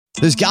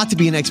There's got to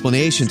be an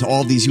explanation to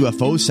all of these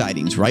UFO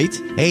sightings, right?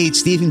 Hey,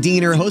 it's Stephen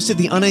Diener, host of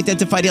the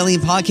Unidentified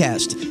Alien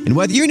Podcast. And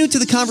whether you're new to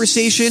the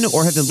conversation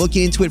or have been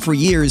looking into it for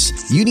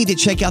years, you need to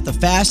check out the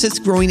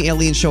fastest growing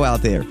alien show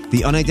out there,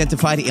 the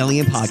Unidentified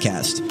Alien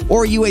Podcast,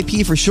 or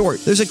UAP for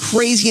short. There's a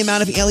crazy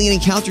amount of alien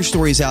encounter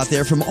stories out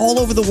there from all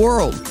over the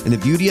world. And the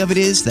beauty of it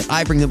is that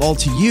I bring them all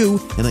to you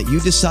and let you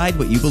decide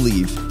what you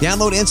believe.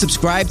 Download and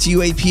subscribe to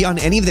UAP on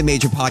any of the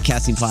major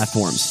podcasting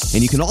platforms.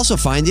 And you can also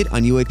find it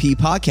on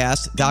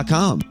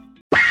UAPpodcast.com.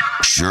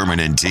 Sherman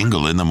and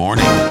Tingle in the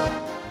morning.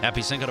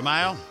 Happy Cinco de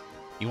Mayo.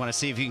 You want to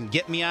see if you can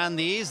get me on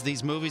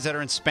these movies that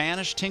are in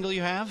Spanish, Tingle,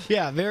 you have?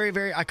 Yeah, very,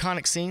 very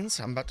iconic scenes.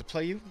 I'm about to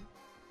play you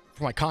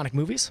from iconic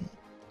movies.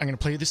 I'm going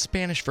to play you the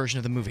Spanish version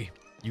of the movie.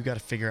 You got to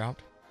figure out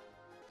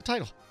the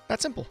title.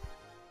 That simple.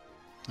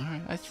 All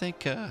right. I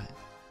think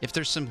if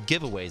there's some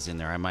giveaways in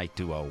there, I might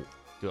do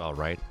all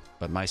right.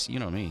 But you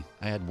know me,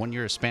 I had 1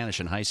 year of Spanish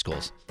in high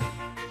schools.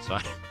 So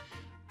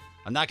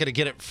I'm not going to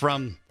get it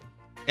from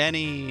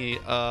any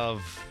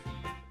of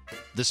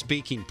the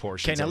speaking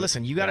portions. Okay, now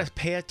listen, you got to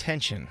pay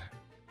attention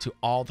to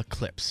all the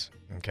clips,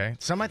 okay?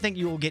 Some I think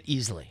you will get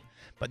easily,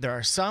 but there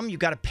are some you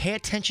got to pay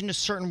attention to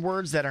certain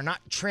words that are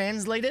not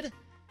translated.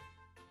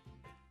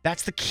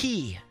 That's the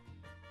key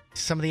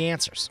to some of the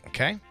answers,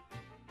 okay?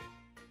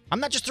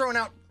 I'm not just throwing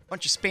out a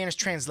bunch of Spanish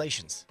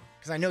translations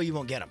because I know you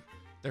won't get them.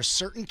 There's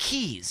certain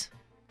keys,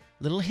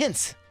 little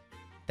hints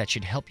that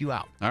should help you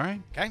out. All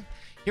right. Okay?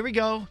 Here we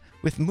go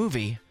with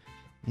movie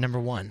number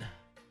 1.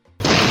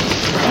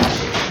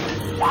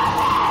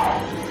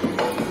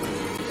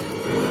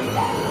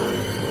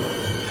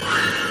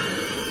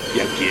 Y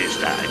aquí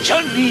está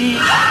Johnny.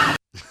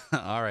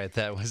 All right,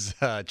 that was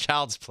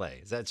Child's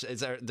Play. Is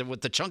that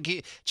with the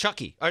Chucky?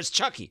 Or it's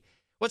Chucky.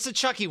 What's the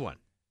Chucky one?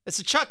 It's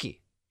a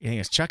Chucky. You think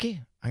it's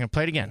Chucky? I'm going to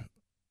play it again.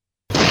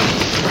 Wait,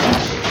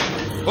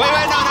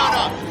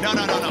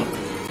 no.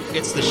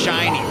 It's The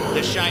Shining.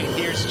 The Shining.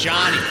 Here's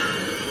Johnny.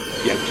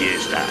 Y aquí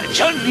está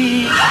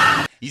Johnny.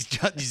 He's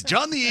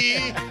Johnny.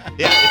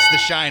 Yeah, it's The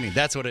Shining.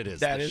 That's what it is.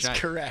 That is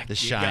correct. The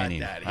Shining.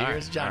 You got that.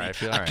 Here's Johnny.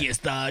 All right, Aquí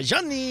está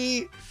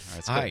Johnny.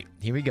 All right,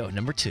 here we go.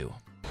 Number 2.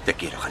 Te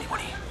quiero, Honey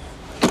Bunny.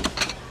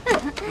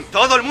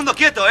 Todo el mundo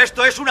quieto.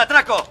 Esto es un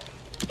atraco.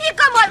 Y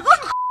como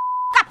algún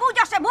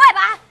capullo se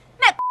mueva,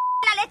 me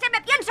la leche,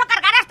 me pienso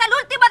cargar hasta el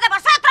último de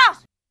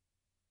vosotros.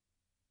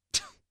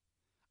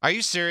 Are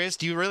you serious?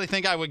 Do you really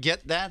think I would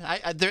get that?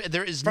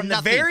 There is From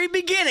nothing. the very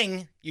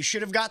beginning, you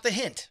should have got the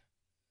hint.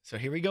 So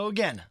here we go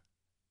again.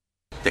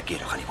 Te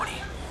quiero, Honey Bunny.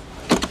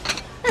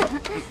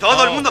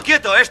 Todo el mundo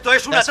quieto. Esto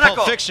es un That's atraco.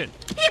 Pulp Fiction.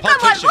 Y Pulp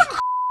como Fiction. algún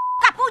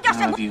capullo se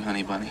I love mueva. you,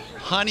 Honey Bunny.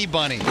 Honey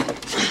Bunny.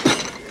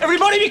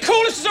 Everybody be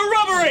cool. This is a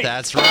robbery.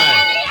 That's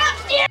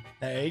right.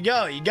 There you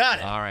go. You got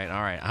it. All right.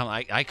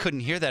 I couldn't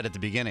hear that at the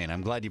beginning.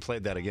 I'm glad you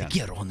played that again.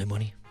 Quiero Honey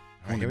Bunny.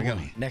 All right, here we go.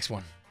 Next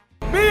one.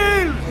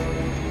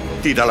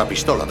 Tira la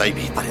pistola,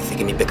 David. Parece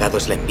que mi pecado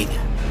es la envidia.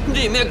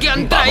 ¡Dime qué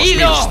han Vamos,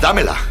 traído! Mills,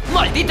 dámela.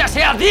 ¡Maldita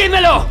sea,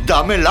 dímelo!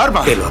 Dame el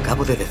arma. Te lo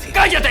acabo de decir.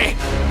 ¡Cállate!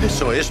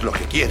 Eso es lo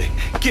que quiere.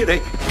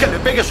 Quiere que le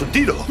pegues un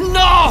tiro.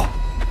 ¡No!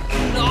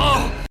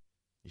 ¡No!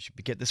 You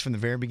should get this from the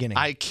very beginning.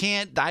 I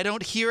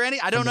don't hear any.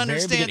 I don't From the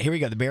very understand. beginning. Here we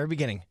go. The very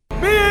beginning.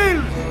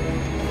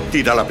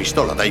 Tira la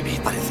pistola,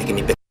 David. Parece que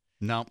mi pecado.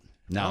 No.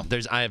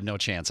 I have no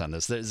chance on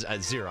this. There's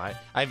zero.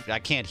 I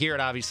can't hear it.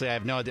 Obviously, I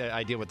have no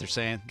idea what they're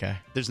saying. Okay.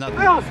 There's nothing.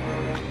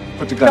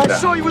 Put the gun down. I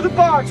saw you with the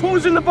box. What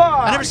was in the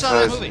box? I never saw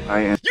that movie.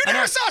 You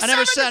never saw I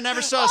 7?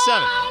 never saw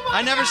 7.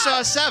 I never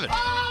saw 7.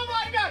 Oh,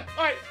 my God.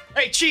 All right.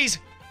 Hey, Cheese.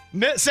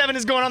 7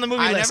 is going on the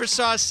movie I list. never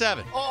saw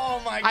 7.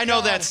 Oh, my God. I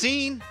know that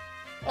scene.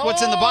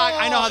 What's in the box?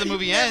 I know how the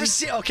movie you've never ends.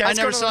 seen- okay, I that's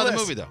never going on saw the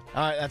list. movie, though.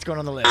 All right, that's going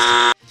on the list. All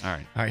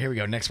right. All right, here we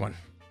go. Next one.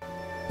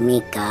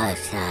 Mi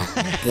casa,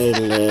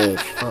 teléfono.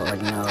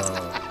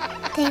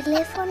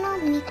 Teléfono,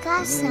 mi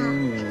casa.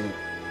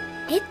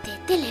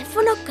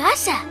 Teléfono,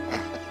 casa.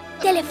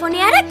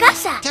 Telefonear a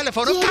casa.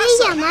 Teléfono Quiere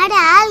casa. llamar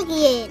a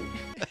alguien.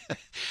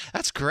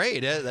 That's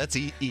great. That's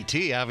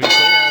E.T.,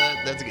 obviously.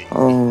 That's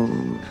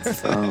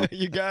good.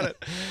 You got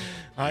it.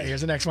 All right, here's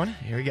the next one.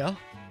 Here we go.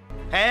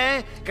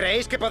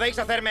 ¿Creéis que podéis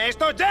hacerme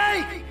esto,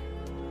 Jake?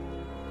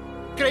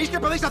 ¿Creéis que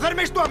podéis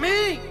hacerme esto a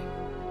mí?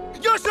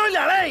 ¡Yo soy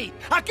la ley!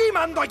 ¡Aquí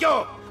mando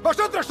yo!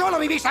 ¡Vosotros solo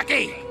vivís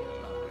aquí!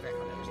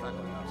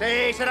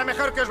 Sí, será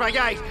mejor que os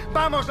vayáis.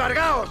 ¡Vamos,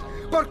 largaos!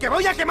 ¡Porque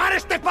voy a quemar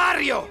este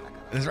barrio!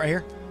 This right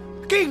here.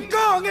 ¡King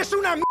Kong es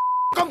una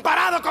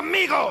comparado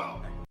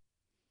conmigo!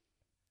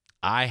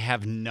 I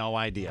have no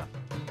idea.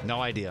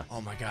 No idea. Oh,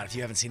 my God. If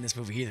you haven't seen this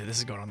movie either, this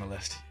is going on the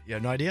list. You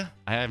have no idea?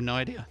 I have no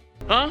idea.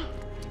 Huh?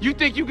 You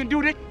think you can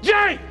do this?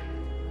 Jay!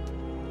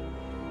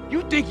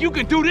 You think you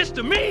can do this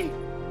to me?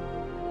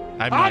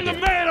 I have no I'm idea. the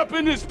man up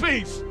in this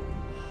piece.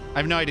 I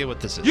have no idea what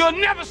this is. You'll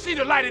never see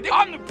the light of day.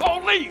 I'm the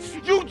police.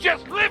 You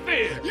just live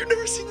here. You've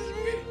never seen this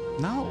movie?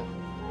 No.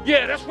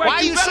 Yeah, that's right. Why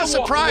are you so better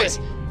walk surprised?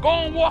 away. Go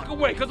on, walk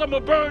away, because I'm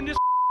going to burn this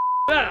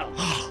down.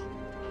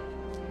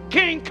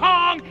 King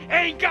Kong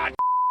ain't got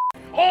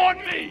on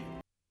me.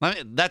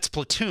 That's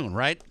Platoon,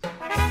 right?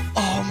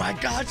 Oh, my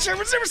God,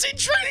 Sherman's never seen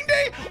Training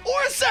Day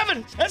or a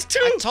 7. That's 2.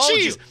 I told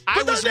Jeez, you.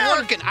 I was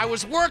working. I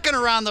was working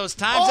around those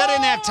times. I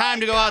didn't have time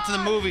to go out to the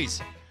movies.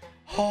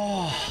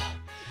 Oh.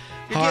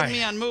 You're getting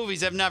me on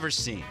movies I've never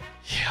seen.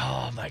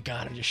 Oh, my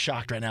God. I'm just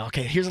shocked right now.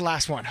 Okay, here's the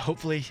last one.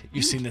 Hopefully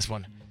you've seen this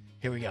one.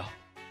 Here we go.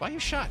 Why are you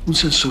shocked? Un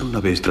sensor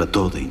una vez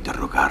trató de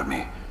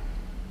interrogarme.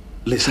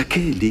 Le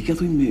saqué el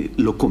hígado y me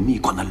lo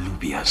comí con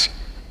alubias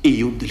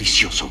y un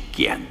delicioso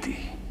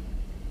Chianti.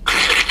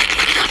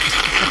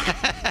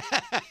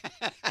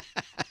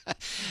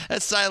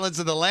 That's Silence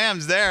of the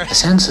Lambs there. A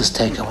census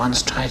taker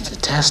once tried to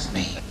test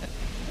me.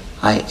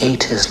 I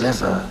ate his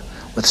liver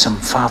with some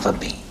fava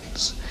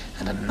beans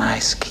and a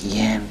nice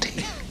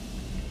Chianti.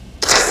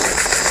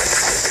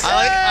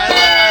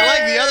 I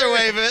like the other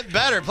way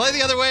better. Play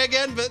the other way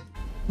again, but...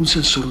 Un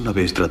sensor una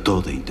vez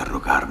trató de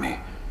interrogarme.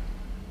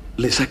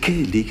 Le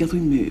saqué el hígado y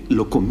me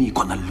lo comí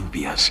con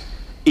alubias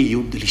y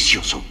un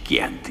delicioso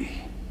Chianti.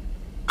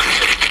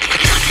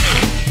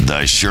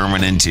 The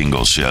Sherman and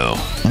Tingle Show.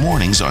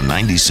 Mornings on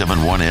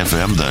 97.1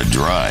 FM The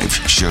Drive,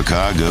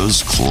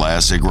 Chicago's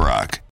classic rock.